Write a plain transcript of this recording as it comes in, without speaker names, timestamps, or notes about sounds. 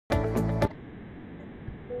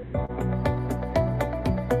Hi,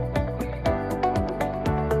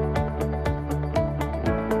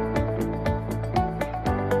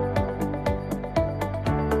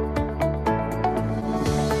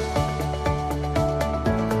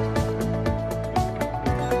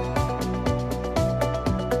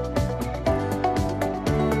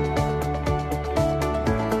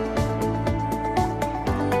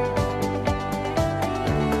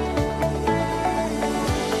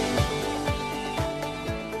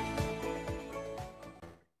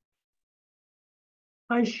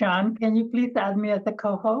 Sean. Can you please add me as a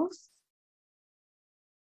co-host?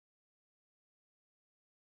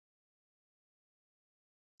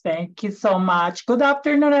 Thank you so much. Good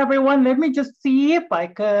afternoon, everyone. Let me just see if I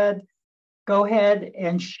could go ahead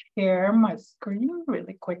and share my screen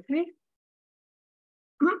really quickly.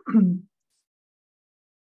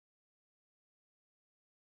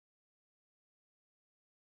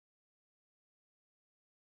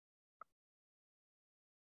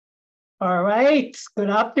 All right.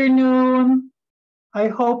 Good afternoon. I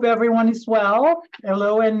hope everyone is well.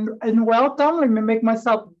 Hello and welcome. Let me make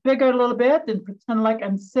myself bigger a little bit and pretend like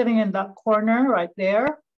I'm sitting in that corner right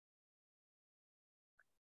there.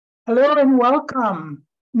 Hello and welcome.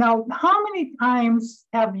 Now, how many times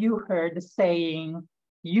have you heard the saying,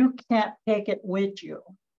 you can't take it with you?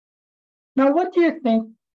 Now, what do you think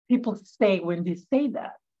people say when they say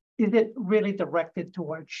that? Is it really directed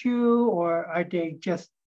towards you, or are they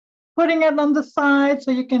just putting it on the side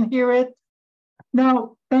so you can hear it?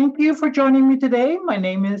 Now, thank you for joining me today. My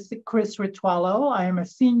name is Kris Ritualo. I am a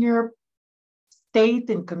senior state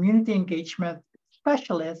and community engagement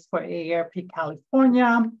specialist for AARP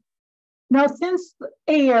California. Now, since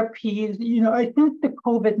AARP, I think the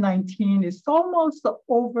COVID-19 is almost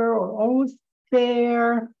over or almost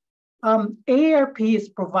there. AARP is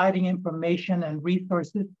providing information and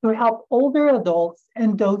resources to help older adults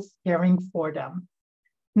and those caring for them.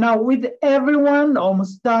 Now, with everyone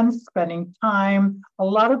almost done spending a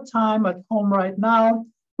lot of time at home right now,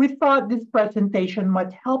 we thought this presentation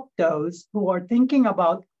might help those who are thinking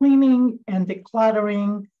about cleaning and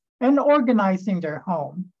decluttering and organizing their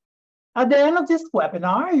home. At the end of this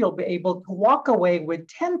webinar, you'll be able to walk away with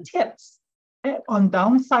 10 tips on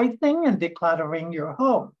downsizing and decluttering your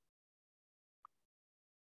home.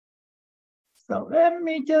 So let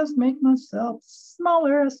me just make myself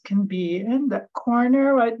smaller as can be in the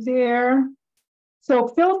corner right there. So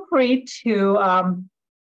feel free to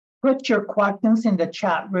put your questions in the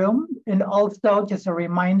chat room. And also just a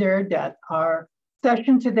reminder that our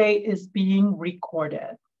session today is being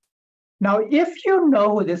recorded. Now, if you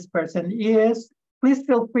know who this person is, please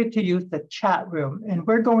feel free to use the chat room. And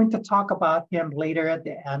we're going to talk about him later at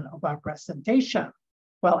the end of our presentation.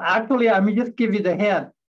 Well, actually, let me just give you the hint.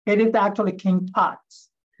 It is actually King Tut's,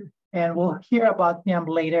 and we'll hear about him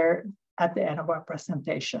later at the end of our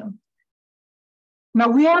presentation. Now,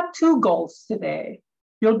 we have two goals today.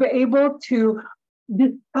 You'll be able to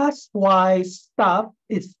discuss why stuff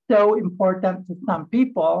is so important to some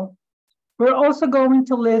people. We're also going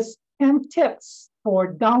to list 10 tips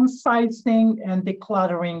for downsizing and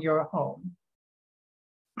decluttering your home.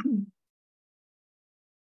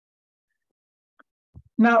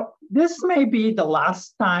 Now, this may be the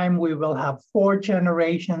last time we will have 4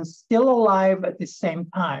 generations still alive at the same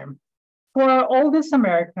time. For our oldest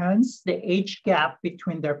Americans, the age gap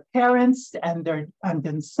between their parents and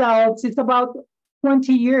themselves is about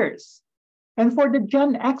 20 years. And for the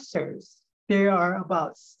Gen Xers, they are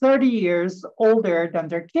about 30 years older than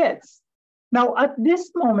their kids. Now, at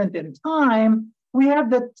this moment in time, we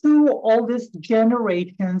have the 2 oldest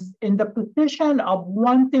generations in the position of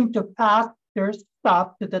wanting to pass their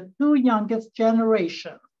stuff to the 2 youngest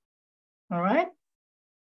generations. All right?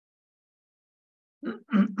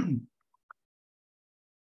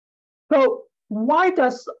 So why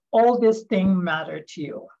does all this thing matter to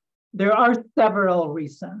you? There are several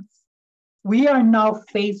reasons. We are now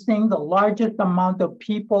facing the largest amount of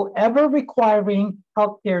people ever requiring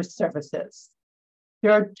healthcare services.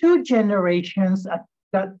 There are 2 generations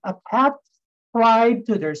that attach pride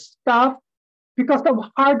to their stuff because of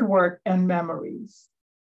hard work and memories.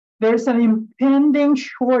 There's an impending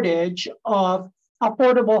shortage of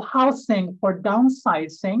affordable housing for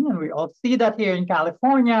downsizing, and we all see that here in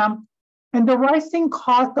California. And the rising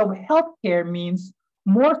cost of healthcare means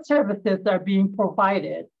more services are being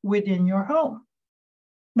provided within your home.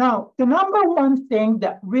 Now, the number one thing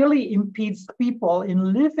that really impedes people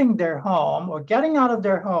in leaving their home or getting out of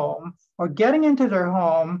their home or getting into their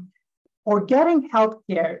home or getting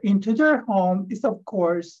healthcare into their home is, of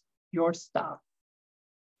course, your stuff.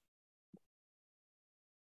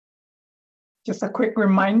 Just a quick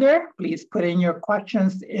reminder, please put in your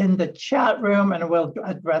questions in the chat room and we'll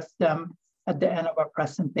address them at the end of our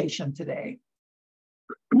presentation today.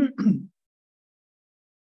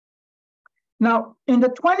 Now, in the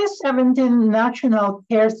 2017 National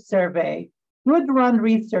Care Survey, Good Run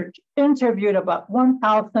Research interviewed about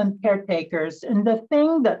 1,000 caretakers, and the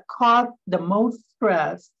thing that caused the most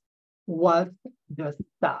stress was the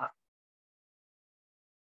staff.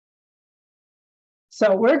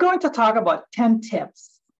 So we're going to talk about 10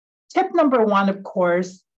 tips. Tip number 1, of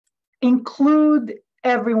course, include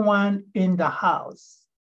everyone in the house.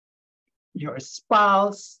 Your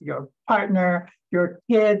spouse, your partner, your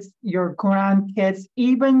kids, your grandkids,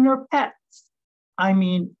 even your pets. I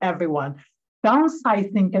mean, everyone.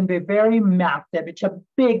 Downsizing can be very massive. It's a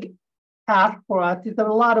big task for us. It's a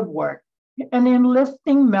lot of work. And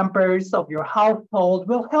enlisting members of your household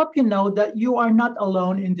will help you know that you are not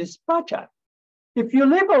alone in this project. If you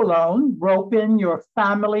live alone, rope in your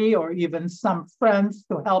family or even some friends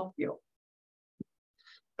to help you.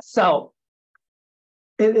 So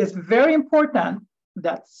it is very important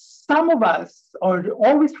that some of us, or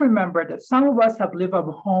always remember that some of us have lived at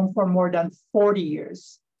home for more than 40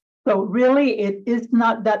 years. So really, it is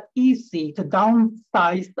not that easy to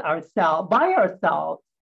downsize ourselves by ourselves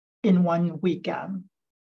in one weekend.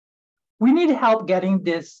 We need help getting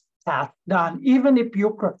this task done, even if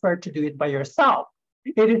you prefer to do it by yourself.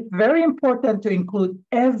 It is very important to include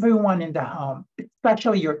everyone in the home,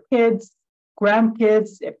 especially your kids,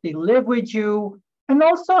 grandkids, if they live with you, and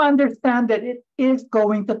also understand that it is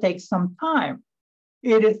going to take some time.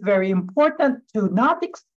 It is very important to not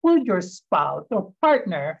exclude your spouse or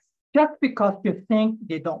partner just because you think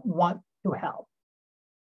they don't want to help.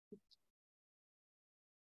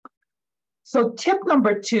 So tip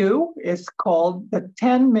number 2 is called the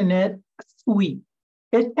 10-minute sweep.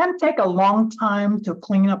 It can take a long time to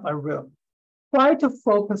clean up a room. Try to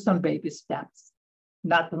focus on baby steps,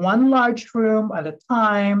 not one large room at a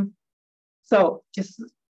time. So just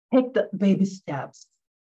take the baby steps.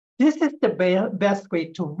 This is the best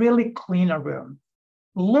way to really clean a room.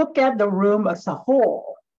 Look at the room as a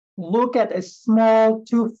whole. Look at a small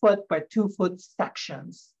 2-foot by 2-foot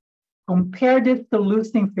sections. Compare this to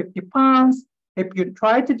losing 50 pounds. If you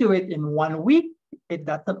try to do it in 1 week, it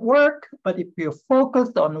doesn't work. But if you focus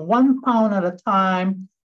on 1 pound at a time,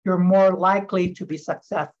 you're more likely to be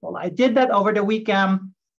successful. I did that over the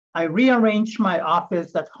weekend. I rearranged my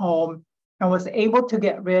office at home and was able to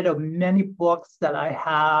get rid of many books that I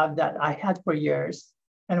had for years,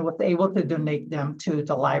 and was able to donate them to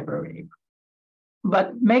the library.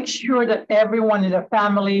 But make sure that everyone in the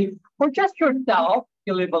family, or just yourself,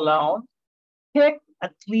 you live alone, pick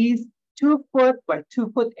at least 2-foot by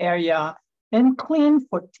 2-foot area and clean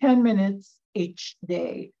for 10 minutes each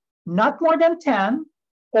day. Not more than 10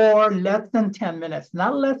 or less than 10 minutes.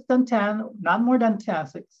 Not less than 10, not more than 10,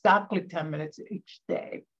 so exactly 10 minutes each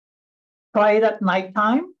day. Try it at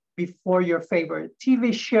nighttime before your favorite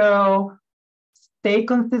TV show. Stay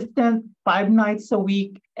consistent 5 nights a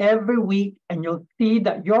week, every week, and you'll see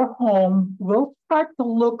that your home will start to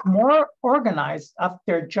look more organized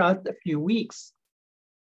after just a few weeks.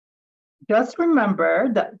 Just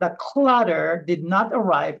remember that the clutter did not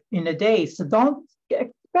arrive in a day, so don't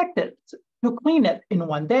expect it to clean it in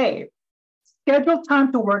 1 day. Schedule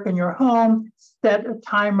time to work in your home, set a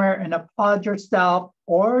timer, and applaud yourself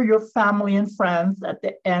or your family and friends at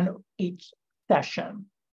the end of each session.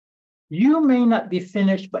 You may not be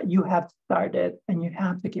finished, but you have started and you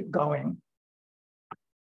have to keep going.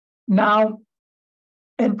 Now,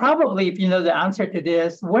 and probably if you know the answer to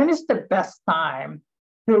this, when is the best time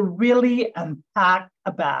to really unpack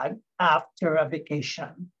a bag after a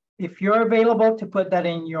vacation? If you're available to put that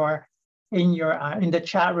in the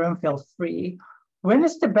chat room, feel free. When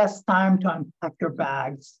is the best time to unpack your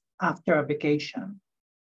bags after a vacation?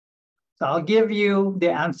 So I'll give you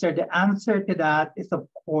the answer. The answer to that is, of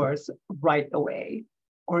course, right away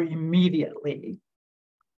or immediately.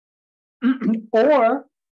 Or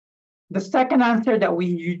the second answer that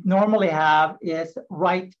we normally have is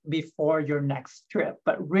right before your next trip,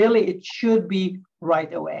 but really it should be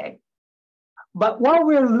right away. But what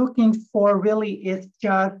we're looking for really is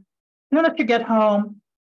just, if you get home,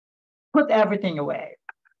 put everything away.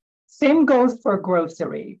 Same goes for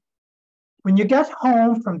grocery. When you get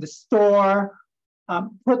home from the store,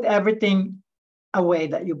 put everything away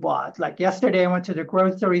that you bought. Like yesterday, I went to the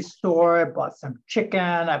grocery store, I bought some chicken,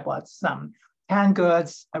 I bought some canned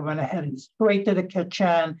goods. I went ahead and straight to the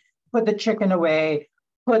kitchen, put the chicken away,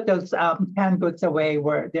 put those canned goods away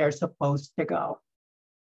where they're supposed to go.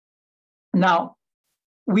 Now,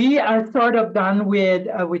 we are sort of done with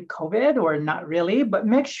COVID, or not really, but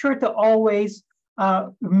make sure to always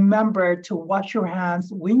remember to wash your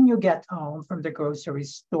hands when you get home from the grocery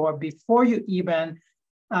store before you even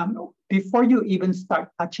start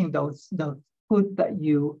touching those foods that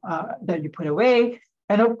you put away,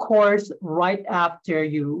 and of course right after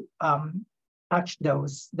you touch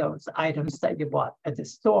those items that you bought at the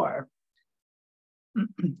store.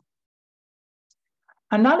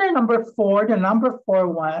 Another number 4, the number 4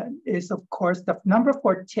 one is, of course, the number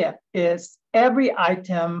 4 tip is every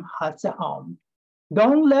item has a home.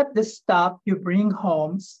 Don't let the stuff you bring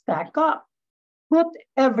home stack up. Put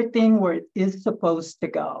everything where it is supposed to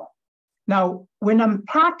go. Now, when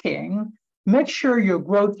unpacking, make sure your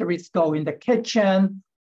groceries go in the kitchen,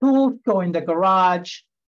 tools go in the garage,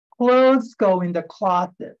 clothes go in the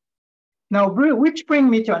closet. Now, which brings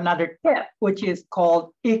me to another tip, which is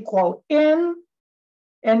called equal in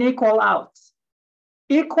and equal out.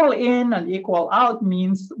 Equal in and equal out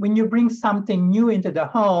means when you bring something new into the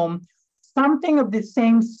home, something of the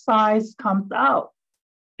same size comes out.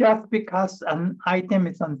 Just because an item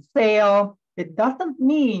is on sale, it doesn't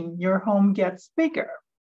mean your home gets bigger.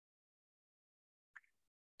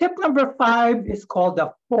 Tip number 5 is called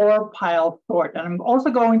the 4-pile sort. And I'm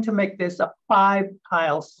also going to make this a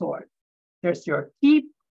 5-pile sort. There's your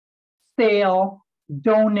keep, sale,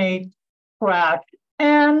 donate, trash,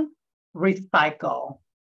 and recycle.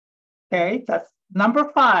 Okay, that's number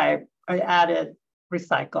 5. I added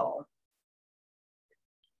recycle.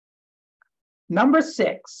 Number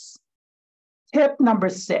 6, tip number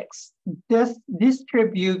 6,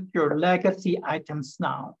 distribute your legacy items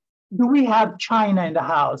now. Do we have china in the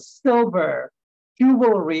house, silver,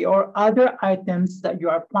 jewelry, or other items that you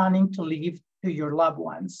are planning to leave to your loved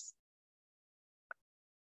ones?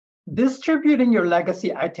 Distributing your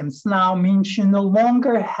legacy items now means you no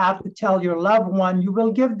longer have to tell your loved one you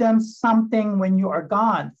will give them something when you are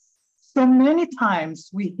gone. So many times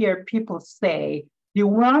we hear people say they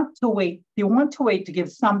want to wait to give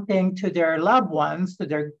something to their loved ones, to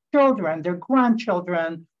their children, their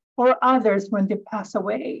grandchildren, or others when they pass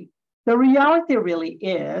away. The reality really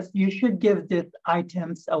is you should give these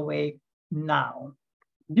items away now.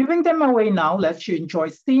 Giving them away now lets you enjoy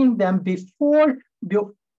seeing them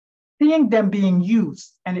seeing them being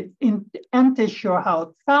used, and it enters your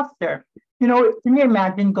house faster. You know, can you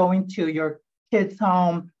imagine going to your kids'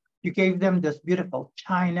 home? You gave them this beautiful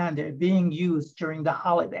china and they're being used during the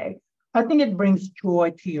holiday. I think it brings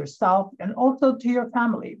joy to yourself and also to your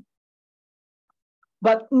family.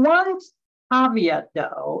 But one caveat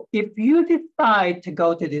though, if you decide to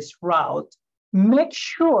go to this route, make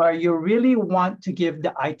sure you really want to give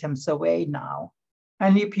the items away now.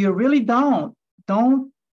 And if you really don't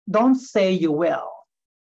say you will.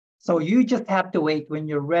 So you just have to wait when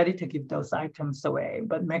you're ready to give those items away,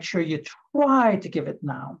 but make sure you try to give it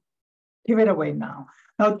now. Give it away now.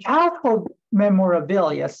 Now, childhood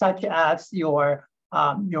memorabilia, such as your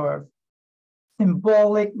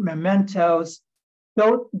symbolic mementos,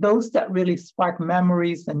 those that really spark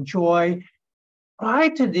memories and joy, try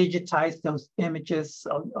to digitize those images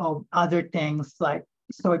of other things. Like,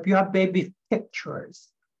 so if you have baby pictures,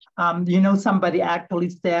 somebody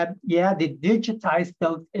actually said, yeah, they digitized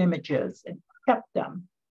those images and kept them.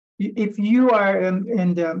 If you are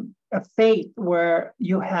in a faith where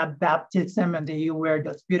you have baptism and you wear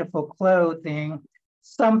those beautiful clothing,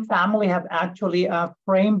 some family have actually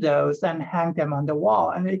framed those and hang them on the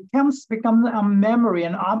wall. And it becomes a memory,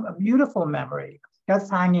 and a beautiful memory that's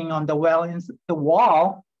hanging on the wall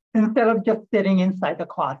instead of just sitting inside the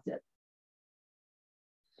closet.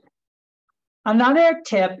 Another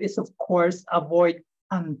tip is, of course, avoid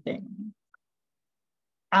hunting.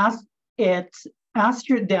 Ask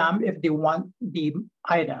them if they want the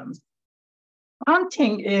items.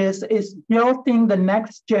 Hunting is guilting the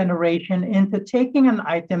next generation into taking an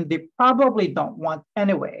item they probably don't want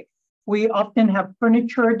anyway. We often have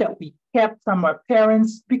furniture that we kept from our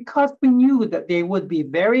parents because we knew that they would be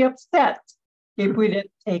very upset if we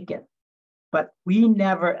didn't take it. But we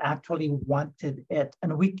never actually wanted it,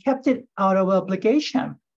 and we kept it out of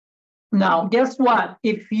obligation. Now, guess what?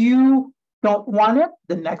 If you don't want it,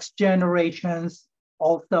 the next generations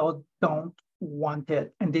also don't want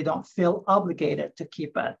it, and they don't feel obligated to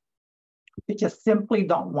keep it. They just simply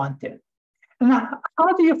don't want it. And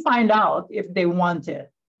how do you find out if they want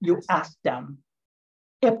it? You ask them.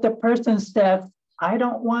 If the person says, I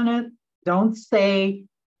don't want it, don't say,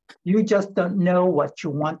 you just don't know what you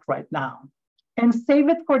want right now. And save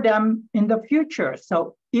it for them in the future.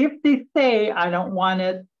 So if they say, I don't want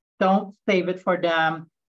it, don't save it for them.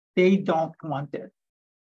 They don't want it.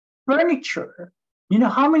 Furniture, You know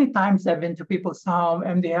how many times I've been to people's home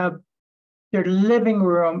and they have their living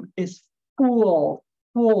room is full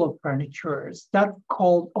of furnitures. That's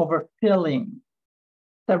called overfilling.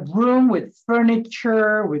 The room with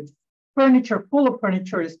furniture full of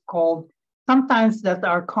furniture is called, sometimes that's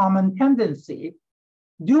our common tendency.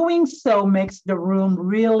 Doing so makes the room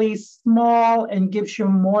really small and gives you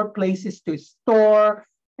more places to store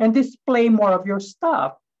and display more of your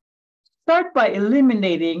stuff. Start by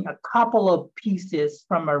eliminating a couple of pieces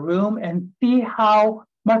from a room and see how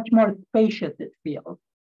much more spacious it feels.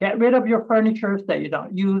 Get rid of your furniture that you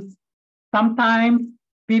don't use. Sometimes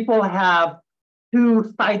people have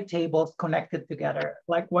two side tables connected together.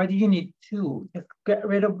 Like, why do you need two? Just get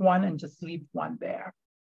rid of one and just leave one there.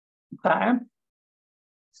 Okay.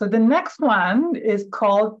 So the next one is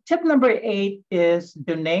called, tip number 8 is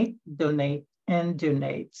donate, donate, and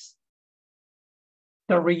donates.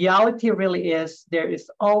 The reality really is there is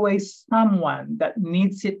always someone that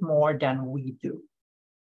needs it more than we do.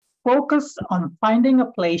 Focus on finding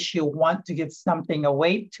a place you want to give something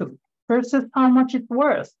away to versus how much it's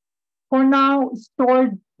worth. For now,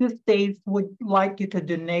 Store these days would like you to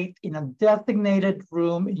donate in a designated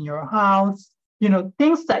room in your house. You know,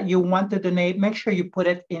 things that you want to donate, make sure you put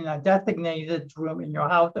it in a designated room in your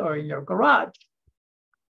house or in your garage.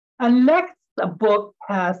 Unless a book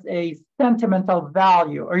has a sentimental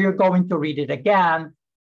value or you're going to read it again,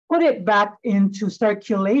 put it back into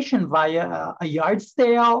circulation via a yard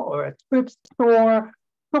sale or a thrift store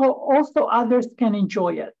so also others can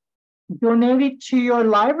enjoy it. Donate it to your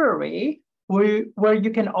library where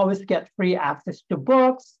you can always get free access to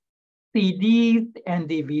books, CDs, and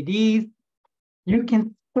DVDs. You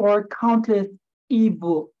can store countless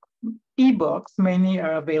ebooks. Many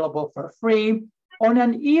are available for free on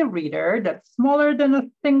an e-reader that's smaller than a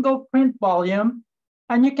single print volume,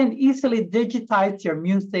 and you can easily digitize your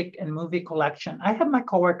music and movie collection. I had my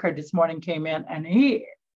coworker this morning came in and he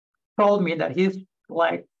told me that he's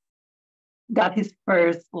got his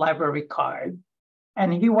first library card.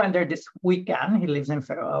 And he went there this weekend. He lives in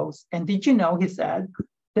Fair Oaks. And did you know, he said,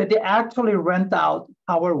 that they actually rent out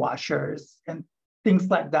power washers and things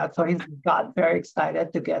like that. So he's got very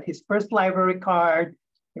excited to get his first library card.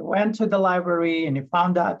 He went to the library and he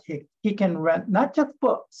found out he can rent not just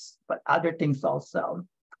books, but other things also.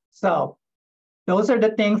 So those are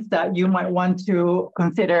the things that you might want to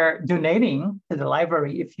consider donating to the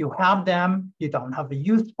library. If you have them, you don't have a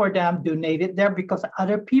use for them, donate it there because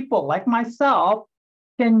other people like myself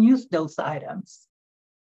can use those items.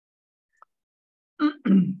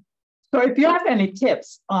 So if you have any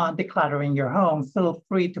tips on decluttering your home, feel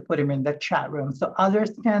free to put them in the chat room so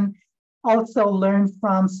others can also learn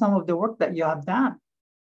from some of the work that you have done.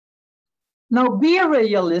 Now, be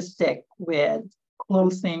realistic with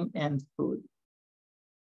clothing and food.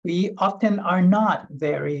 We often are not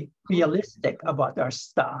very realistic about our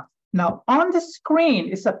stuff. Now, on the screen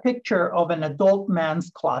is a picture of an adult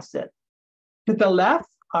man's closet. To the left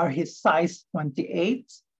are his size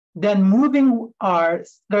 28, then moving are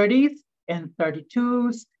 30s and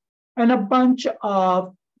 32s, and a bunch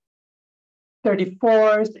of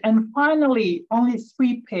 34s, and finally, only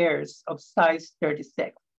 3 pairs of size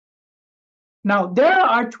 36. Now, there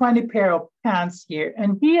are 20 pair of pants here,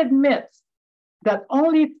 and he admits that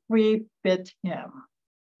only 3 fit him.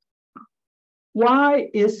 Why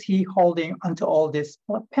is he holding onto all these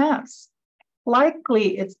pants?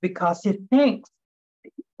 Likely it's because he thinks,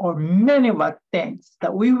 or many of us thinks,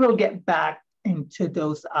 that we will get back into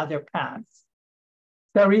those other pants.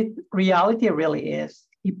 The reality really is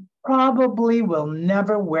he probably will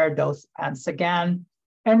never wear those pants again.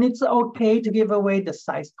 And it's okay to give away the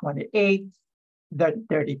size 28, the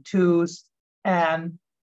 32s, and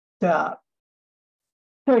the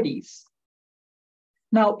 30s.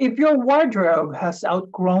 Now, if your wardrobe has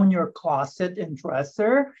outgrown your closet and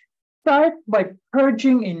dresser, start by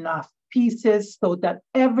purging enough pieces so that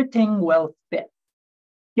everything will fit.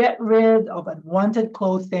 Get rid of unwanted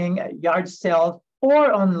clothing at yard sales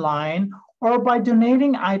or online, or by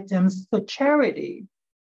donating items to charity.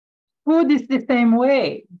 Food is the same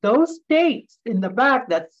way. Those dates in the back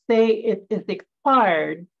that say it is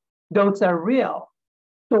expired, those are real.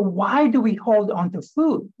 So why do we hold on to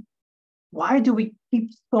food? Why do we keep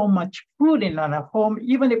so much food in our home,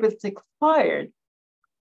 even if it's expired?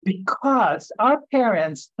 Because our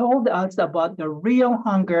parents told us about the real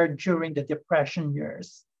hunger during the Depression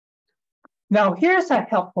years. Now, here's a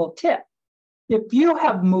helpful tip. If you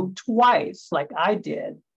have moved twice, like I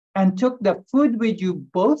did, and took the food with you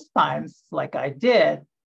both times, like I did,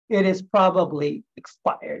 it is probably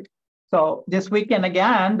expired. So this weekend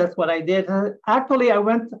again, that's what I did. Actually, I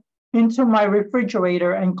went into my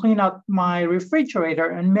refrigerator and clean out my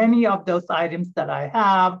refrigerator. And many of those items that I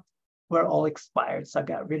have were all expired. So I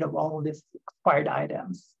got rid of all these expired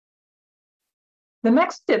items. The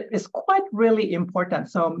next tip is quite really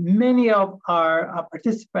important. So many of our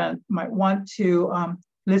participants might want to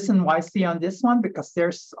listen wisely on this one because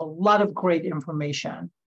there's a lot of great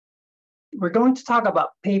information. We're going to talk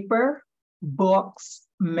about paper, books,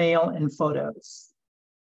 mail, and photos.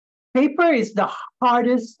 Paper is the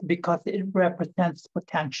hardest because it represents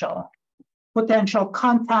potential. Potential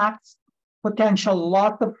contacts, potential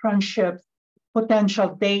loss of friendships,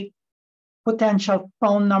 potential dates, potential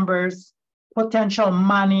phone numbers, potential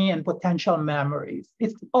money, and potential memories.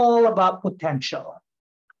 It's all about potential.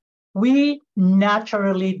 We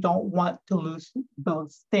naturally don't want to lose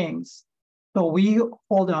those things, so we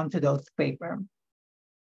hold on to those paper.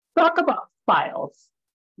 Talk about files.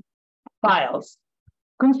 Files.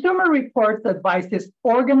 Consumer Reports advises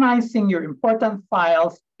organizing your important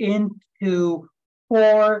files into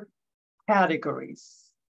 4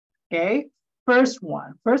 categories. Okay, first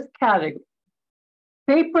category,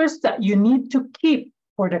 papers that you need to keep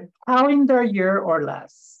for the calendar year or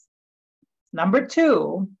less. Number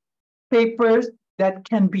 2, papers that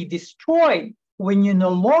can be destroyed when you no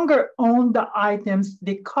longer own the items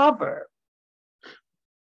they cover.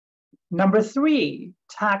 Number 3,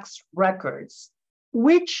 tax records,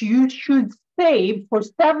 which you should save for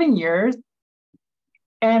 7 years,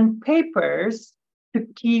 and papers to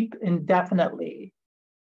keep indefinitely.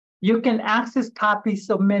 You can access copies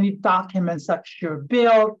of many documents such as your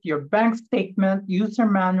bill, your bank statement, user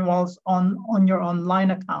manuals on your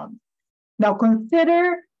online account. Now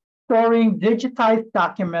consider storing digitized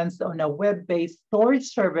documents on a web-based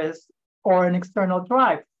storage service or an external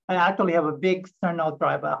drive. I actually have a big external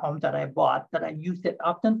drive at home that I bought that I use it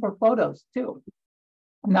often for photos too.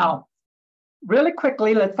 Now, really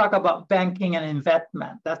quickly, let's talk about banking and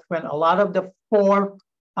investment. That's when a lot of the 4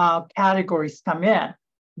 categories come in.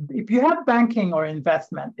 If you have banking or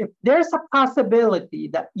investment, if there's a possibility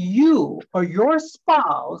that you or your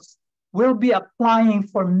spouse will be applying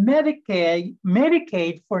for Medicaid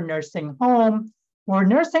for nursing home or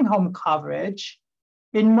nursing home coverage,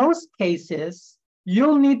 in most cases,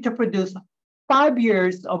 you'll need to produce 5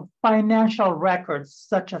 years of financial records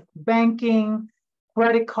such as banking,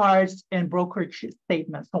 credit cards, and brokerage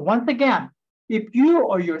statements. So once again, if you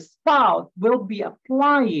or your spouse will be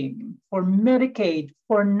applying for Medicaid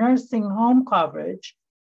for nursing home coverage,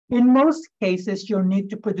 in most cases, you'll need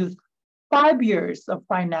to produce 5 years of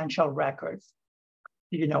financial records.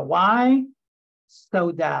 Do you know why?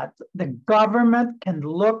 So that the government can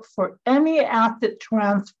look for any asset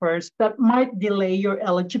transfers that might delay your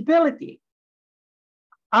eligibility.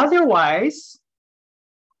 Otherwise,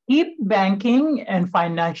 keep banking and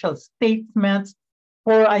financial statements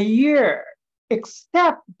for a year,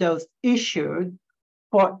 except those issued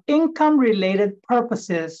for income-related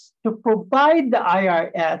purposes to provide the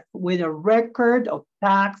IRS with a record of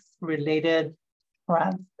tax-related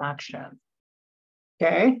transactions.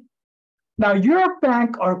 Okay? Now, your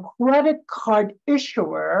bank or credit card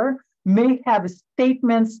issuer may have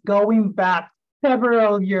statements going back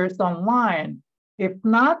several years online. If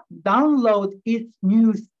not, download each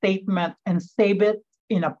new statement and save it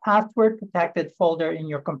in a password-protected folder in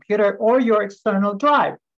your computer or your external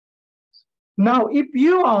drive. Now, if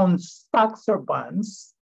you own stocks or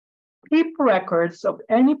bonds, keep records of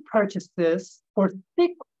any purchases for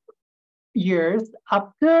 6 years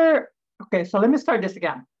after. Okay, so let me start this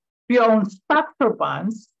again. If you own stocks or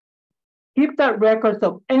bonds, keep that records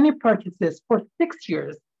of any purchases for 6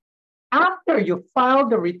 years after you file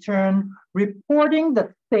the return reporting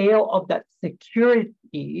the sale of that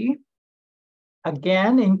security.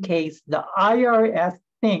 Again, in case the IRS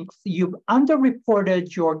thinks you've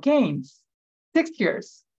underreported your gains. 6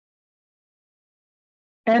 years.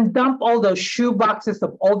 And dump all those shoe boxes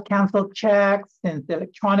of old canceled checks, since the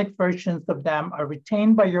electronic versions of them are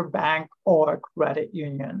retained by your bank or credit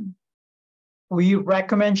union. We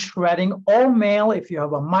recommend shredding all mail if you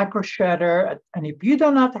have a micro shredder. And if you do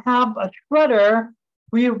not have a shredder,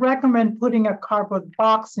 we recommend putting a cardboard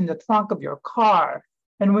box in the trunk of your car.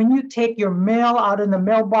 And when you take your mail out in the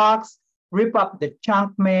mailbox, rip up the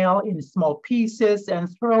junk mail in small pieces and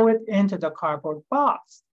throw it into the cardboard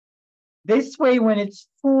box. This way, when it's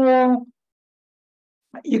full,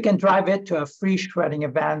 you can drive it to a free shredding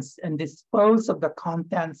event and dispose of the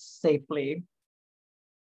contents safely.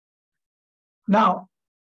 Now,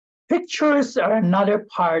 pictures are another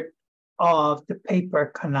part of the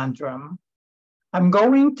paper conundrum. I'm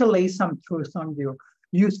going to lay some truth on you.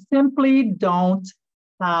 You simply don't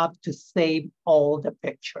have to save all the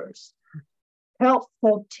pictures.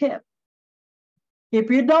 helpful tip. If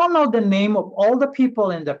you don't know the name of all the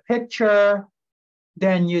people in the picture,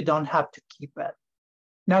 then you don't have to keep it.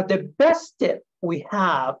 Now, the best tip we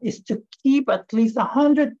have is to keep at least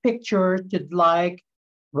 100 pictures to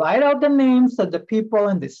write out the names of the people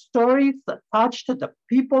and the stories attached to the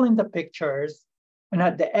people in the pictures. And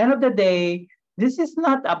at the end of the day, this is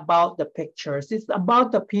not about the pictures. It's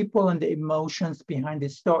about the people and the emotions behind the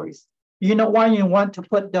stories. You know why you want to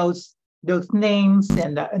put those names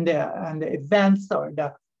and the events or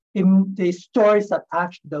the stories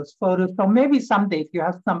attached to those photos. So maybe someday if you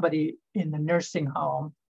have somebody in a nursing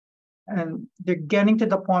home and they're getting to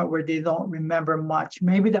the point where they don't remember much,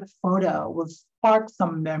 maybe that photo will spark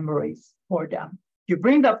some memories for them. You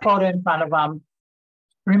bring that photo in front of them.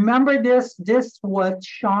 Remember this was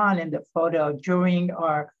Sean in the photo during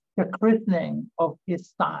the christening of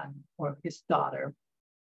his son or his daughter.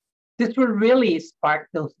 This will really spark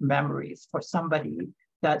those memories for somebody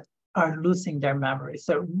that are losing their memories.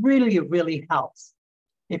 So it really, really helps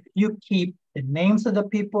if you keep the names of the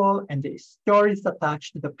people and the stories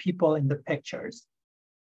attached to the people in the pictures.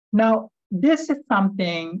 Now, this is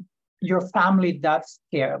something your family does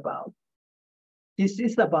care about. This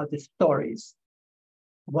is about the stories.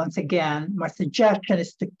 Once again, my suggestion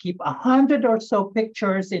is to keep 100 or so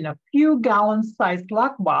pictures in a few gallon-sized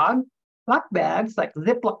lockbags, like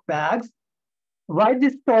Ziploc bags. Write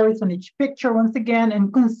the stories on each picture once again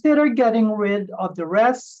and consider getting rid of the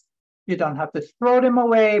rest. You don't have to throw them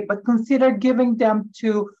away, but consider giving them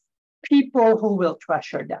to people who will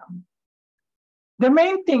treasure them. The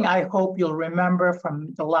main thing I hope you'll remember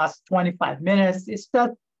from the last 25 minutes is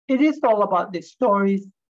that it is all about the stories,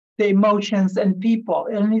 the emotions, and people,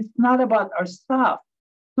 and it's not about our stuff.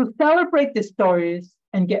 So celebrate the stories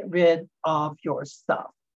and get rid of your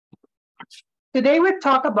stuff. Today we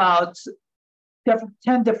talk about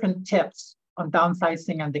 10 different tips on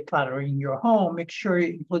downsizing and decluttering your home. Make sure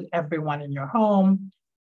you include everyone in your home.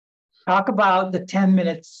 Talk about the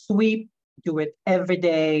 10-minute sweep. Do it every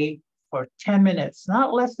day for 10 minutes,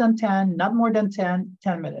 not less than 10, not more than 10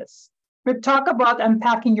 minutes. We talk about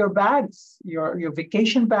unpacking your bags, your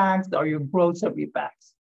vacation bags or your grocery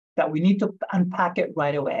bags, that we need to unpack it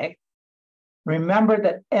right away. Remember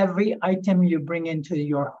that every item you bring into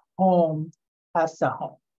your home has a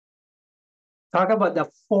home. Talk about the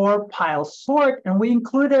 4-pile sort, and we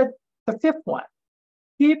included the 5th one.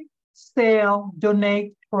 Keep, sell,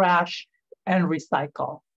 donate, trash, and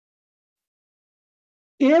recycle.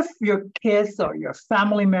 If your kids or your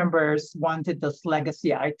family members wanted this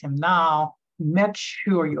legacy item now, make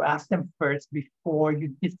sure you ask them first before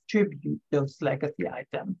you distribute those legacy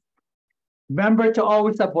items. Remember to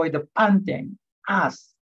always avoid the punting.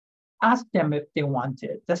 Ask them if they want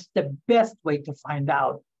it. That's the best way to find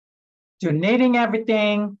out. Donating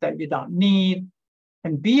everything that you don't need,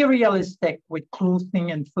 and be realistic with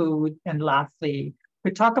clothing and food. And lastly,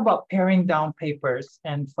 we talk about paring down papers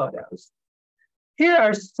and photos. Here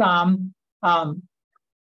are some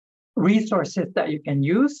resources that you can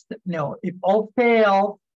use. If all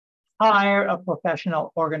fail, hire a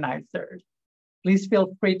professional organizer. Please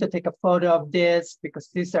feel free to take a photo of this because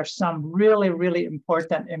these are some really, really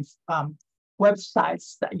important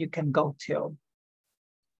websites that you can go to.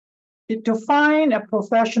 To find a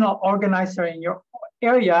professional organizer in your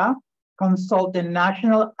area, consult the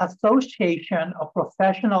National Association of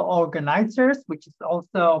Professional Organizers, which is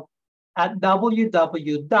also at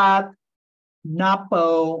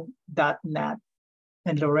www.napo.net.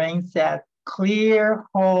 And Lorraine said, clear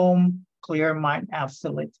home, clear mind,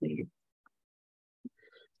 absolutely.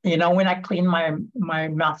 When I cleaned my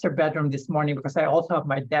master bedroom this morning, because I also have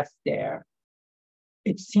my desk there,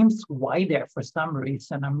 it seems white there for some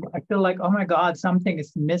reason. I feel like, oh my God, something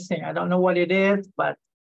is missing. I don't know what it is, but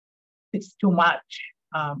it's too much.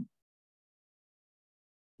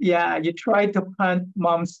 Yeah, you tried to punt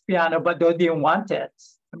mom's piano, but they didn't want it.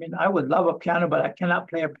 I mean, I would love a piano, but I cannot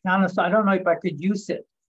play a piano, so I don't know if I could use it.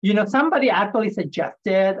 Somebody actually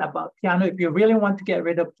suggested about piano. If you really want to get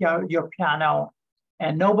rid of your piano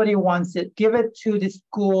and nobody wants it, give it to the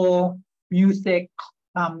school music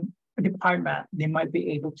department. They might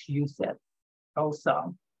be able to use it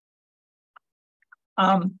also.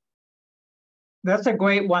 That's a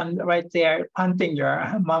great one right there, punting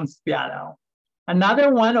your mom's piano.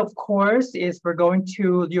 Another one, of course, is we're going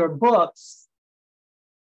to your books.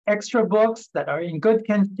 Extra books that are in good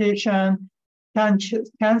condition,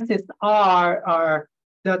 chances are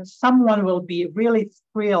that someone will be really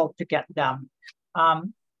thrilled to get them.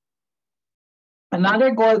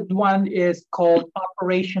 Another good one is called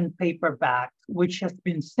Operation Paperback, which has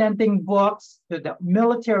been sending books to the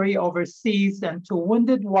military overseas and to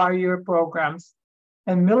wounded warrior programs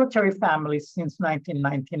and military families since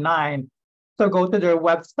 1999. So go to their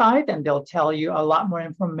website and they'll tell you a lot more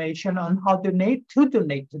information on how to donate to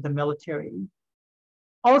the military.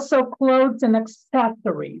 Also, clothes and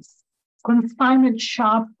accessories. Consignment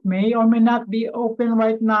shops may or may not be open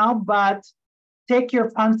right now, but take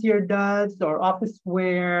your fancier duds or office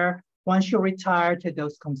wear once you retire to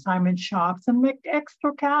those consignment shops and make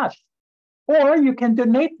extra cash. Or you can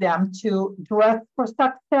donate them to Dress for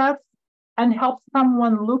Success and help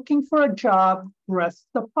someone looking for a job dress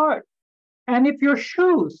the part. And if your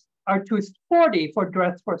shoes are too sporty for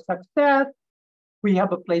Dress for Success, we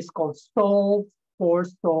have a place called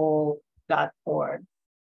soul4soul.org.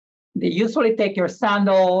 They usually take your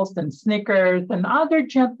sandals and sneakers and other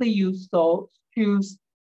gently used shoes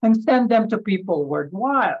and send them to people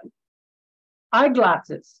worldwide.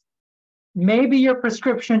 Eyeglasses. Maybe your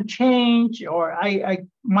prescription change, or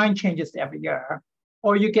mine changes every year.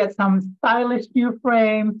 Or you get some stylish new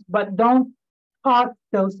frames, but don't toss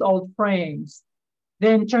those old frames.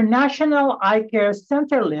 The International Eye Care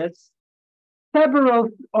Center lists several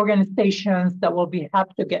organizations that will be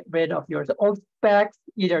happy to get rid of your old specs,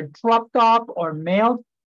 either dropped off or mailed.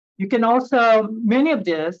 You can also, many of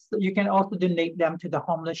this, you can also donate them to the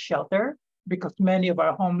homeless shelter because many of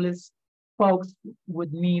our homeless folks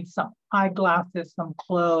would need some eyeglasses, some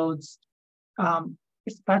clothes,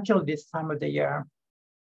 especially this time of the year.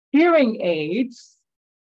 Hearing aids.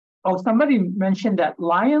 Oh, somebody mentioned that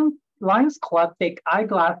Lions Club take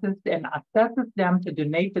eyeglasses and assesses them to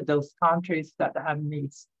donate to those countries that have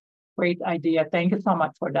needs. Great idea. Thank you so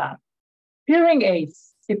much for that. Hearing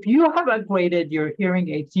aids. If you have upgraded your hearing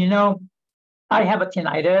aids, you know, I have a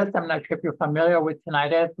tinnitus. I'm not sure if you're familiar with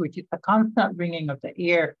tinnitus, which is a constant ringing of the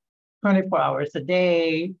ear 24 hours a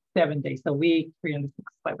day, 7 days a week,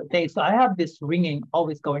 365 a day. So I have this ringing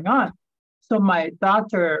always going on. So my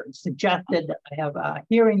doctor suggested that I have a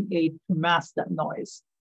hearing aid to mask that noise.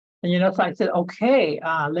 And, you know, so I said, okay,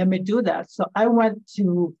 let me do that. So I went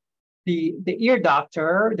to the ear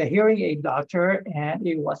doctor, the hearing aid doctor, and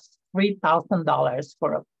it was $3,000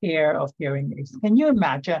 for a pair of hearing aids. Can you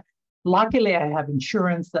imagine? Luckily, I have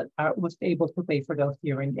insurance that I was able to pay for those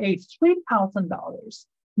hearing aids, $3,000.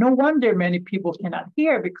 No wonder many people cannot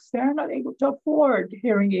hear because they're not able to afford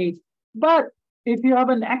hearing aids. But if you have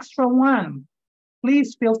an extra one,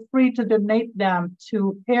 please feel free to donate them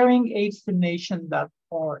to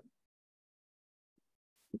hearingaidsdonation.org.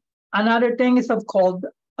 Another thing is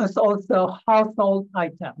also household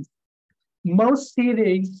items. Most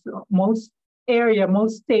cities, most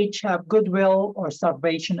states have Goodwill or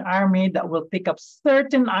Salvation Army that will pick up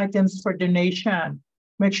certain items for donation.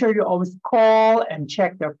 Make sure you always call and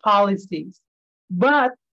check their policies.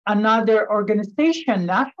 But another organization,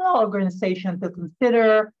 national organization to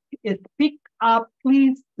consider is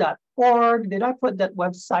pickupplease.org. Did I put that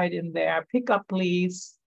website in there?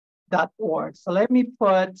 Pickupplease.org. So let me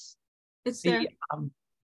put the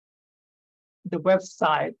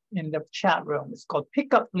website in the chat room. It's called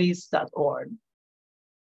pickupplease.org.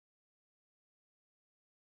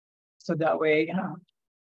 So that way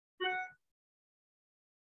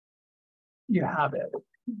you have it.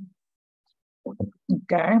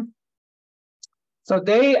 Okay. So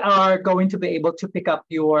they are going to be able to pick up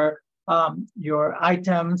your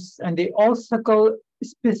items, and they also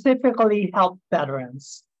specifically help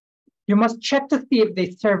veterans. You must check to see if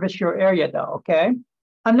they service your area though, okay?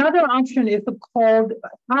 Another option is called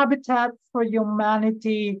Habitat for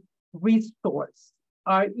Humanity Resource,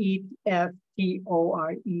 RESTORES,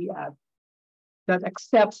 that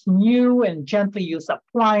accepts new and gently used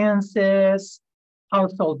appliances,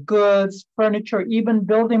 household goods, furniture, even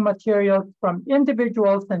building materials from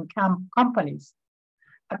individuals and companies,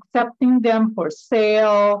 accepting them for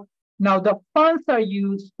sale. Now, the funds are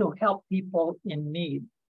used to help people in need.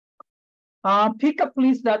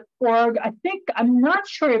 Pickupplease.org, I'm not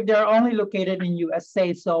sure if they're only located in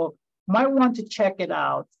USA, so might want to check it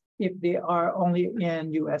out if they are only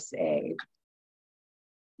in USA.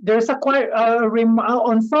 There's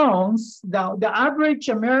on phones, the average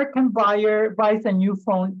American buyer buys a new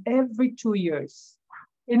phone every 2 years.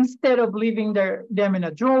 Instead of leaving them in a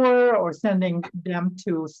drawer or sending them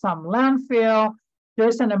to some landfill,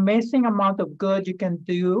 there's an amazing amount of good you can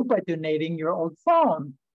do by donating your old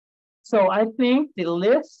phone. So I think the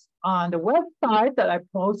list on the website that I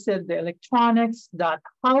posted, the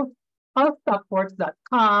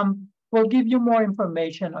electronics.howstuffworks.com, will give you more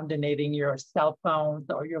information on donating your cell phones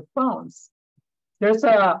or your phones. There's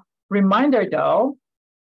a reminder though,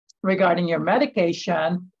 regarding your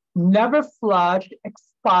medication, never flush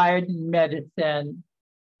expired medicine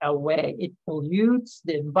away. It pollutes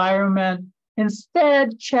the environment.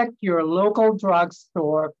 Instead, check your local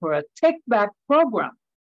drugstore for a take-back program.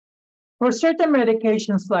 For certain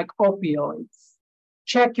medications like opioids,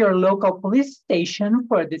 check your local police station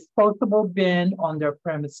for a disposable bin on their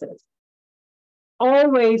premises.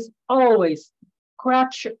 Always, always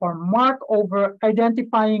scratch or mark over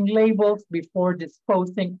identifying labels before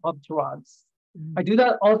disposing of drugs. I do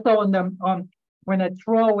that also when I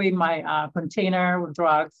throw away my container with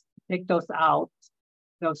drugs, take those out,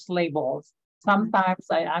 those labels. Sometimes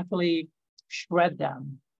I actually shred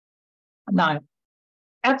them. Now,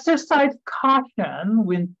 exercise caution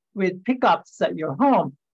with pickups at your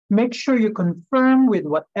home. Make sure you confirm with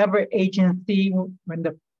whatever agency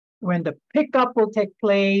when the pickup will take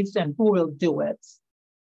place and who will do it.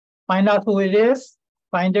 Find out who it is,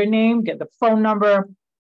 find their name, get the phone number,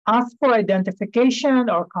 ask for identification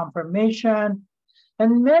or confirmation.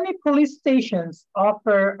 And many police stations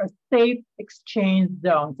offer a safe exchange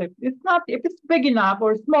zone. So if it's big enough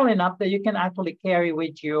or small enough that you can actually carry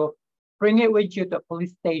with you, bring it with you to the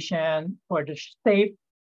police station for the safe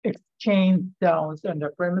exchange zones on the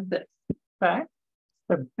premises. Okay?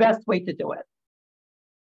 The best way to do it.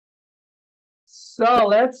 So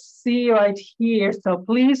let's see right here. So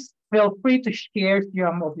please feel free to share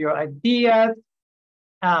some of your ideas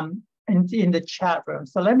in the chat room.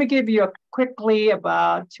 So let me give you quickly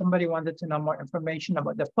about, somebody wanted to know more information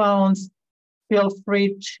about the phones. Feel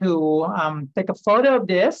free to take a photo of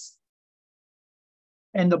this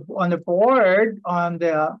and on the board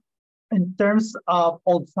in terms of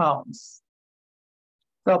old phones.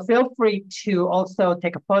 So feel free to also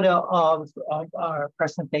take a photo of our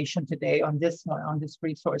presentation today on this one, on these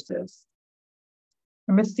resources.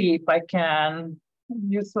 Let me see if I can,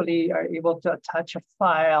 usually are able to attach a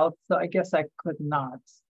file, so I guess I could not.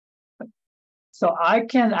 So I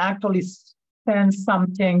can actually send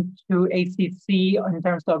something to ACC in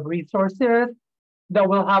terms of resources that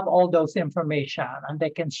will have all those information and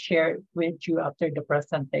they can share it with you after the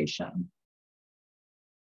presentation.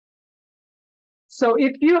 So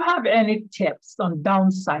if you have any tips on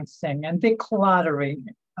downsizing and decluttering,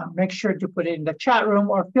 make sure to put it in the chat room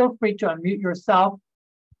or feel free to unmute yourself.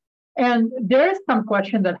 And there is some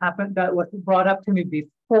question that was brought up to me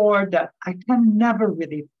before that I can never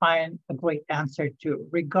really find a great answer to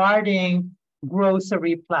regarding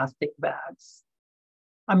grocery plastic bags.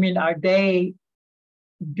 I mean, are they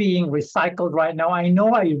being recycled right now? I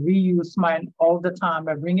know I reuse mine all the time.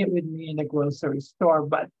 I bring it with me in the grocery store,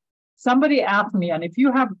 but somebody asked me, and if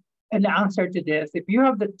you have an answer to this, if you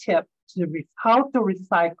have the tip to how to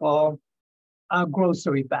recycle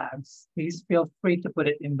grocery bags, please feel free to put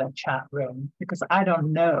it in the chat room because I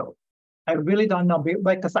don't know. I really don't know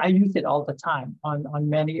because I use it all the time on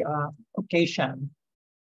many occasions.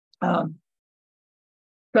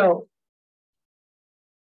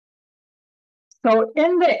 So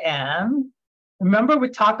in the end, remember we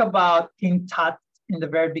talked about King Tut in the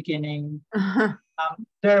very beginning.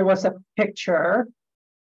 There was a picture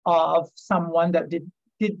of someone that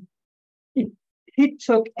he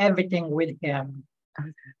took everything with him.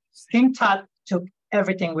 King Tut took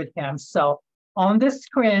everything with him. So on the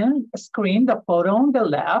screen, the photo on the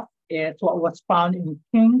left is what was found in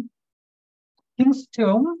King's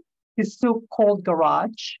tomb, his so-called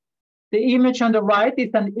garage. The image on the right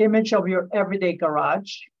is an image of your everyday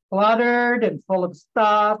garage, cluttered and full of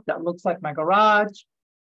stuff that looks like my garage.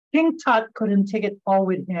 King Tut couldn't take it all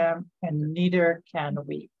with him, and neither can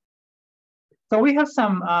we. So we have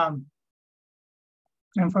some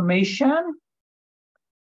information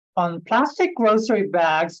on plastic grocery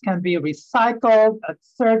bags can be recycled at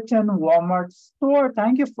certain Walmart store.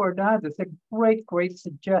 Thank you for that. It's a great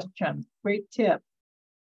suggestion. Great tip.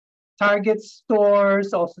 Target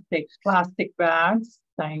stores also take plastic bags.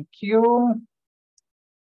 Thank you.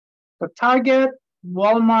 So Target,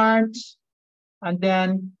 Walmart, and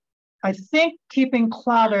then I think keeping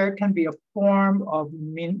clutter can be a form of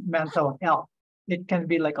mental health. It can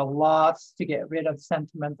be like a loss to get rid of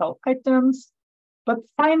sentimental items, but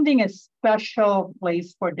finding a special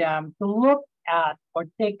place for them to look at or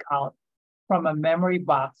take out from a memory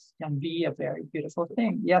box can be a very beautiful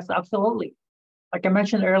thing. Yes, absolutely. Like I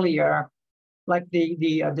mentioned earlier, like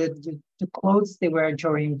the clothes they wear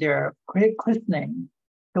during their christening,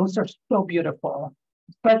 those are so beautiful.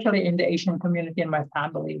 Especially in the Asian community in my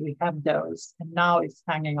family, we have those, and now it's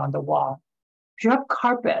hanging on the wall. If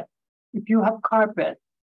you have carpet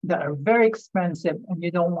that are very expensive and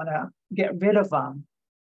you don't want to get rid of them,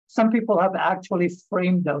 some people have actually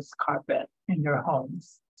framed those carpet in their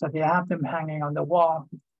homes. So they have them hanging on the wall.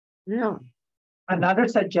 Yeah. Another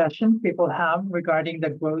suggestion people have regarding the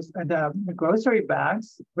grocery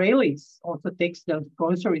bags, Rayleigh's also takes the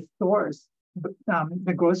grocery stores,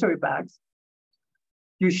 the grocery bags.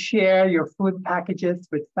 You share your food packages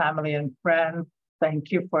with family and friends.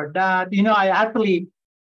 Thank you for that. You know, I actually,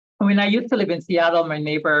 when I used to live in Seattle, my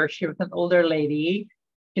neighbor, she was an older lady.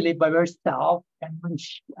 She lived by herself. And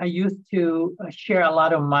I used to share a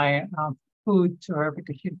lot of my food to her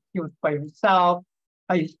because she was by herself.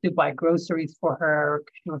 I used to buy groceries for her.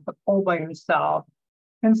 She was all by herself.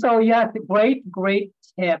 And so, yes, great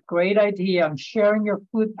tip, great idea on sharing your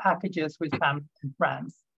food packages with family and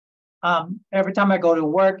friends. Every time I go to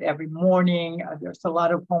work, every morning, there's a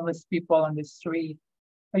lot of homeless people on the street.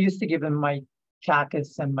 I used to give them my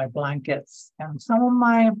jackets and my blankets and some of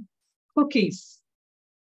my cookies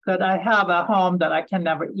that I have at home that I can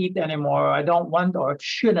never eat anymore, or I don't want or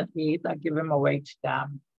shouldn't eat. I give them away to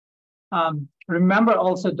them. Remember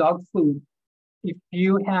also dog food. If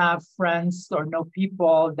you have friends or know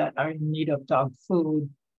people that are in need of dog food,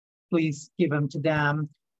 please give them to them.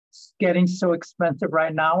 It's getting so expensive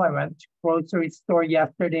right now. I went to grocery store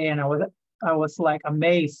yesterday and I was like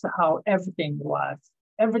amazed how everything was.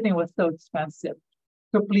 Everything was so expensive.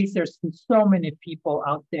 So please, there's so many people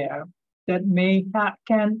out there that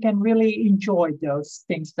can really enjoy those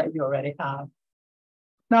things that you already have.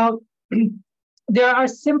 Now, there are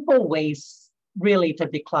simple ways really to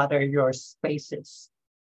declutter your spaces.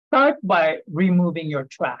 Start by removing your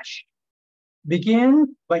trash.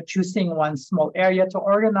 Begin by choosing one small area to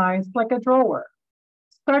organize, like a drawer.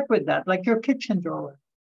 Start with that, like your kitchen drawer.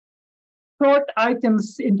 Sort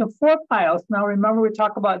items into 4 piles. Now, remember, we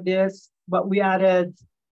talked about this, but we added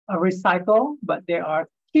a recycle, but there are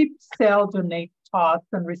keep, sell, donate, toss,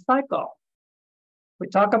 and recycle. We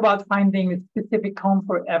talk about finding a specific home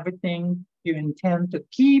for everything you intend to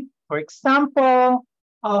keep. For example,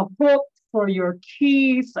 a hook for your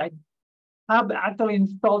keys. I have actually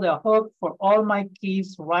installed a hook for all my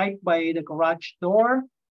keys right by the garage door.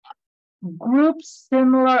 Group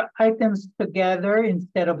similar items together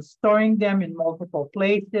instead of storing them in multiple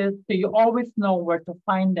places, so you always know where to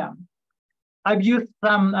find them. I've used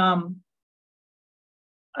some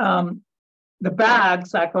the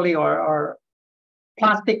bags actually, or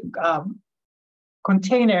plastic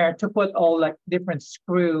container to put all like different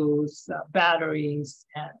screws, batteries,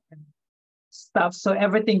 and stuff. So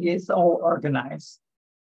everything is all organized.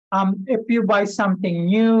 If you buy something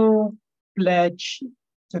new, pledge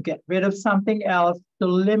to get rid of something else to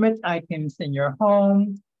limit items in your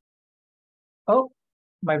home. Oh,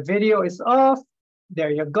 my video is off.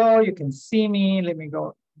 There you go. You can see me. Let me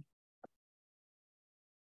go.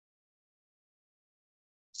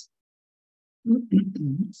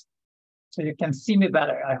 So you can see me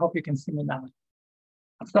better. I hope you can see me now.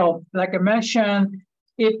 So like I mentioned,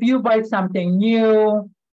 if you buy something new,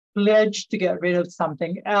 pledge to get rid of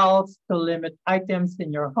something else to limit items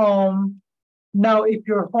in your home. Now, if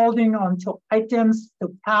you're holding on to items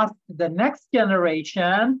to pass to the next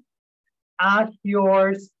generation, ask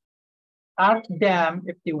them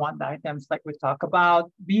if they want the items like we talk about.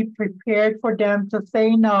 Be prepared for them to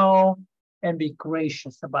say no and be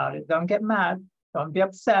gracious about it. Don't get mad. Don't be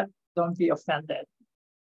upset. Don't be offended.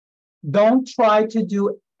 Don't try to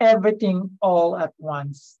do everything all at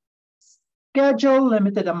once. Schedule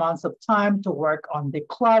limited amounts of time to work on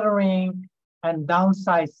decluttering and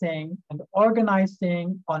downsizing and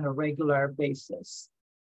organizing on a regular basis.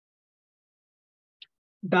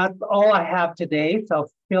 That's all I have today. So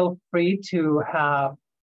feel free to have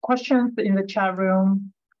questions in the chat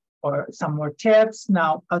room or some more tips.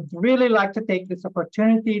 Now, I'd really like to take this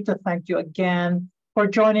opportunity to thank you again for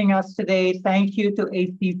joining us today. Thank you to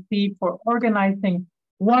ACC for organizing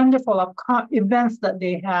wonderful events that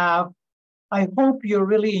they have. I hope you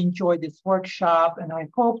really enjoyed this workshop, and I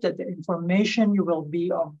hope that the information you will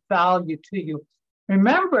be of value to you.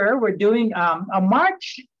 Remember, we're doing a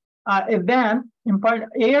March event in part.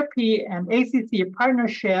 ARP and ACC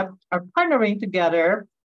partnership are partnering together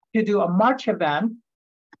to do a March event.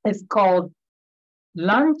 It's called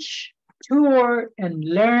Lunch, Tour, and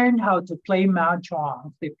Learn How to Play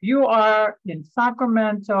Mahjong. If you are in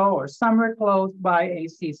Sacramento or somewhere close by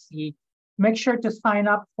ACC, make sure to sign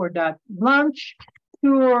up for that lunch,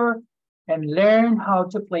 tour, and learn how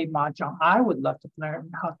to play Mahjong. I would love to learn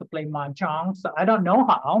how to play Mahjong, so I don't know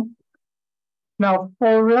how. Now,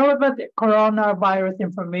 for relevant coronavirus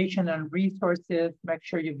information and resources, make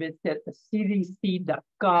sure you visit the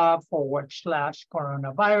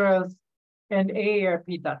cdc.gov/coronavirus and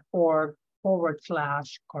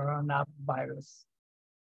aarp.org/coronavirus.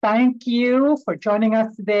 Thank you for joining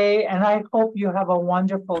us today, and I hope you have a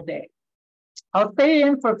wonderful day. I'll stay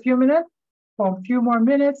in for a few minutes, for a few more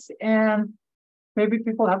minutes, and maybe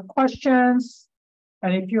people have questions.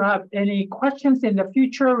 And if you have any questions in the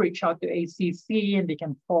future, reach out to ACC and they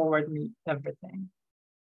can forward me everything.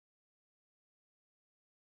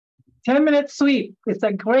 10-minute sweep. It's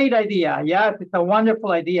a great idea. Yes, it's a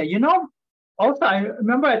wonderful idea. You know, also, I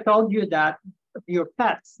remember I told you that your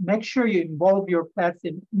pets, make sure you involve your pets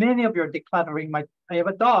in many of your decluttering. I have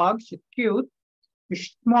a dog. She's cute.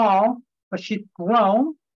 She's small, but she's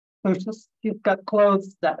grown. So she's got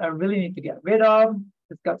clothes that I really need to get rid of.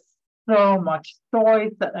 She's got so much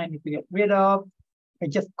toys that I need to get rid of. I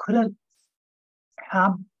just couldn't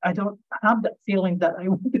I don't have that feeling that I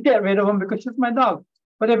want to get rid of them because she's my dog.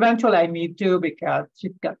 But eventually I need to because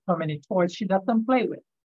she's got so many toys she doesn't play with.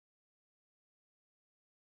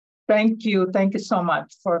 Thank you. Thank you so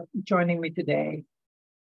much for joining me today.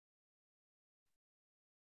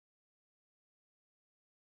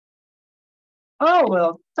 Oh,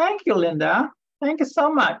 well, thank you, Linda. Thank you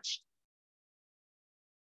so much.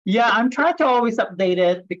 Yeah, I'm trying to always update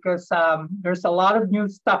it because there's a lot of new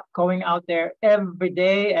stuff going out there every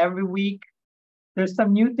day, every week. There's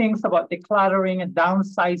some new things about decluttering and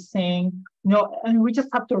downsizing, and we just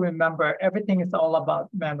have to remember everything is all about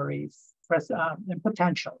memories and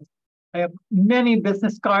potential. I have many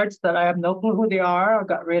business cards that I have no clue who they are. I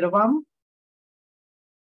got rid of them.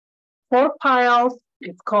 4 piles.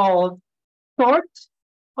 It's called sort.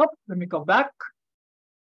 Oh, let me go back.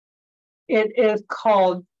 It is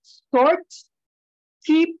called sort,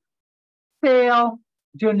 keep, sale,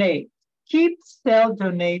 donate. Keep, sell,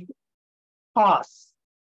 donate, toss.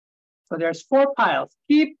 So there's 4 piles.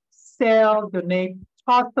 Keep, sell, donate,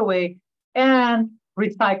 toss away, and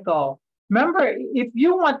recycle. Remember, if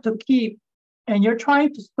you want to keep and you're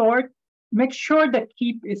trying to sort, make sure the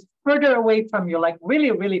keep is further away from you, like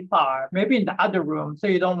really, really far, maybe in the other room. So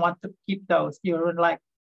you don't want to keep those. You're like,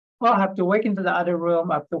 well, I have to wake into the other room.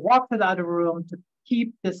 I have to walk to the other room to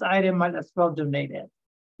keep this item. Might as well donate it.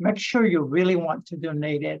 Make sure you really want to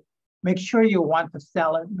donate it. Make sure you want to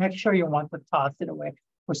sell it. Make sure you want to toss it away.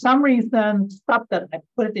 For some reason, stuff that I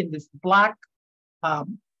put it in this black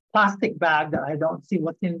plastic bag that I don't see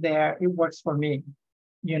what's in there, it works for me.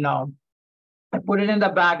 I put it in the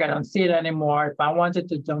bag. I don't see it anymore. If I wanted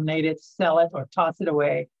to donate it, sell it, or toss it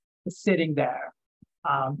away, it's sitting there.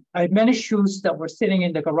 I had many shoes that were sitting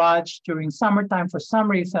in the garage during summertime for some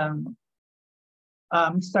reason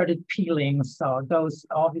started peeling. So those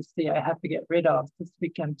obviously I have to get rid of this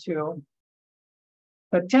weekend too.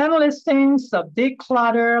 The 10 listings of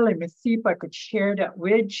declutter. Let me see if I could share that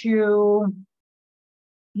with you.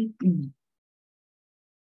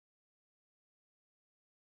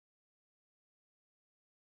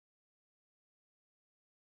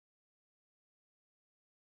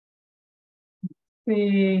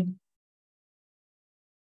 See.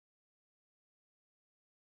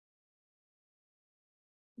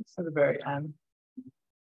 It's at the very end.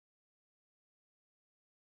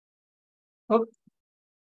 Oops.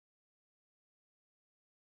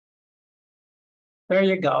 There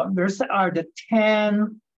you go. These are the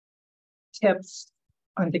 10 tips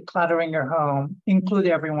on decluttering your home. Include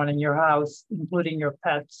everyone in your house, including your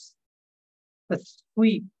pets. The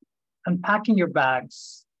sweep, unpacking your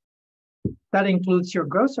bags. That includes your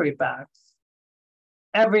grocery bags.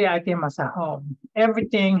 Every item has a home.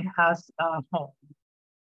 Everything has a home.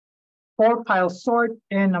 4 pile sort,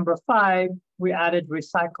 and number 5, we added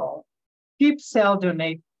recycle. Keep, sell,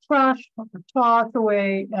 donate, trash, toss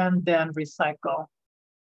away, and then recycle.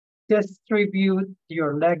 Distribute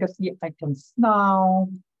your legacy items now.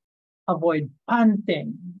 Avoid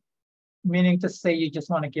punting, meaning to say you just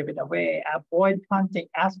want to give it away. Avoid punting.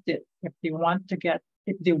 Ask it if they want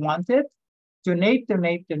it. Donate,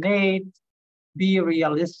 donate, donate. Be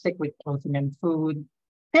realistic with clothing and food.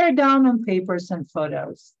 Tear down on papers and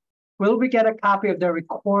photos. Will we get a copy of the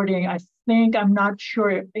recording? I'm not sure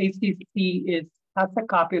if ACC has a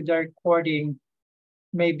copy of the recording.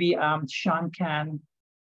 Maybe Sean can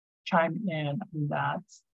chime in on that.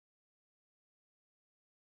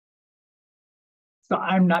 So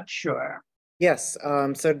I'm not sure. Yes,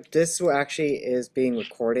 so this actually is being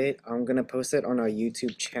recorded. I'm gonna post it on our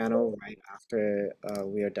YouTube channel right after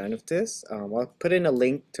we are done with this. I'll put in a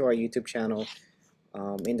link to our YouTube channel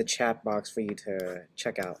in the chat box for you to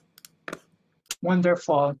check out.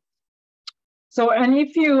 Wonderful. So, and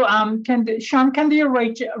if you Sean, can you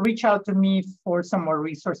reach out to me for some more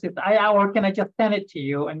resources? Or can I just send it to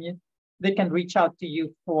you and they can reach out to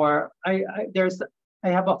you for? I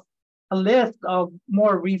have a list of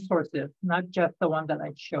more resources, not just the one that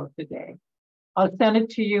I showed today. I'll send it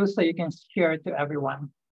to you so you can share it to everyone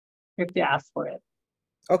if they ask for it.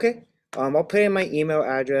 Okay, I'll put in my email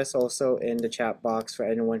address also in the chat box for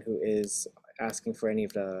anyone who is asking for any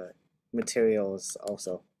of the materials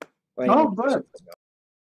also. Or any Oh, more good. questions as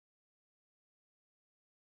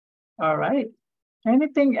well. All right.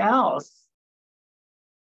 Anything else?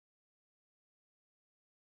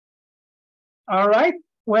 All right.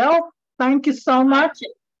 Well, thank you so much.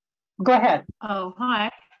 Go ahead. Oh,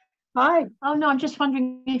 hi. Hi. Oh, no, I'm just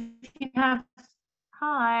wondering if you have,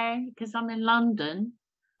 hi, because I'm in London.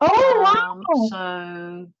 Oh, wow.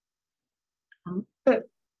 So, Uh,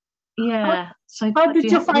 yeah. So, How did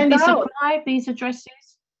you find would this out? apply, these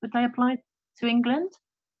addresses? Would they apply to England?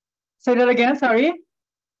 Say that again, sorry.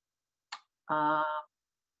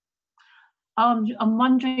 I'm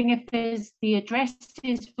wondering if the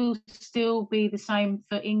addresses will still be the same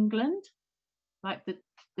for England, like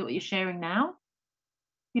what you're sharing now,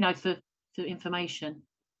 you know, for information.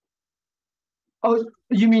 Oh,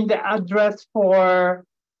 you mean the address for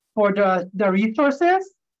the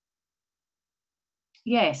resources?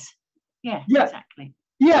 Yes. Yeah, Yeah. exactly.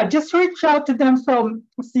 Yeah, just reach out to them. So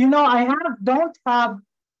you know, don't have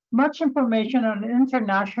much information on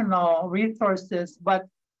international resources, but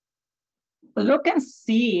look and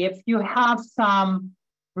see if you have some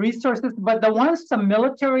resources. But the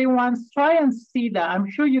military ones, try and see that. I'm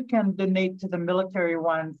sure you can donate to the military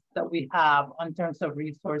ones that we have in terms of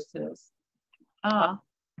resources.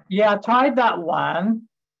 Yeah, try that one.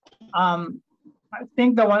 I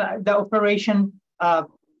think the Operation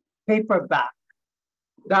Paperback.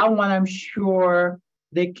 That one, I'm sure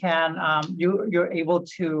they can. You're able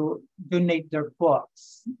to donate their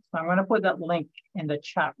books. So I'm going to put that link in the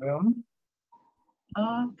chat room.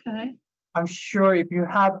 Okay. I'm sure if you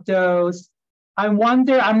have those, I'm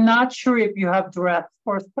not sure if you have Dress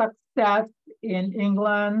for Success in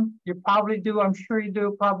England. You probably do. I'm sure you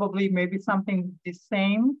do. Probably maybe something the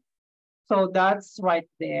same. So that's right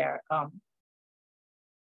there.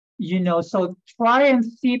 You know, so try and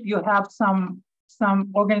see if you have some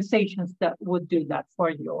organizations that would do that for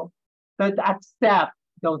you, that accept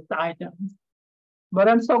those items. But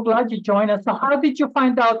I'm so glad you joined us. So how did you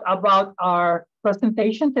find out about our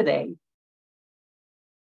presentation today?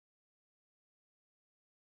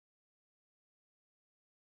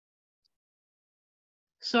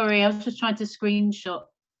 Sorry, I was just trying to screenshot.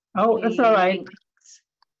 Oh, that's all right.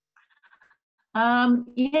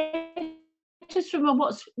 Yeah, just from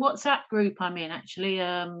a WhatsApp group I'm in, actually.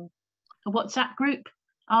 A WhatsApp group,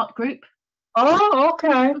 art group. Oh,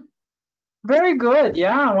 okay. Very good.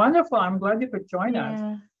 Yeah, wonderful. I'm glad you could join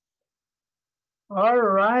us. All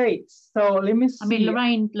right. So let me see. I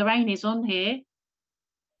mean, Lorraine is on here.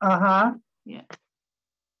 Uh-huh. Yeah.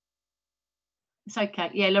 It's okay.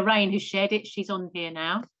 Yeah, Lorraine, who shared it, she's on here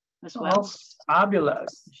now as well. Oh,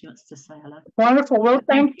 fabulous. She wants to say hello. Wonderful. Well,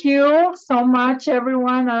 thank you so much,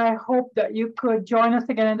 everyone. I hope that you could join us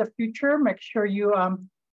again in the future. Make sure you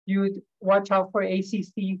watch out for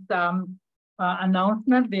ACC's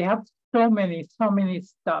announcement. They have so many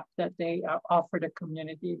stuff that they offer the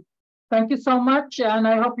community. Thank you so much, and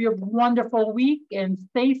I hope you have a wonderful week and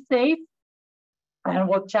stay safe. And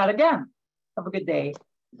we'll chat again. Have a good day.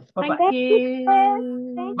 Bye-bye. Thank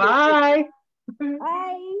you. Bye.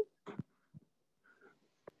 Bye.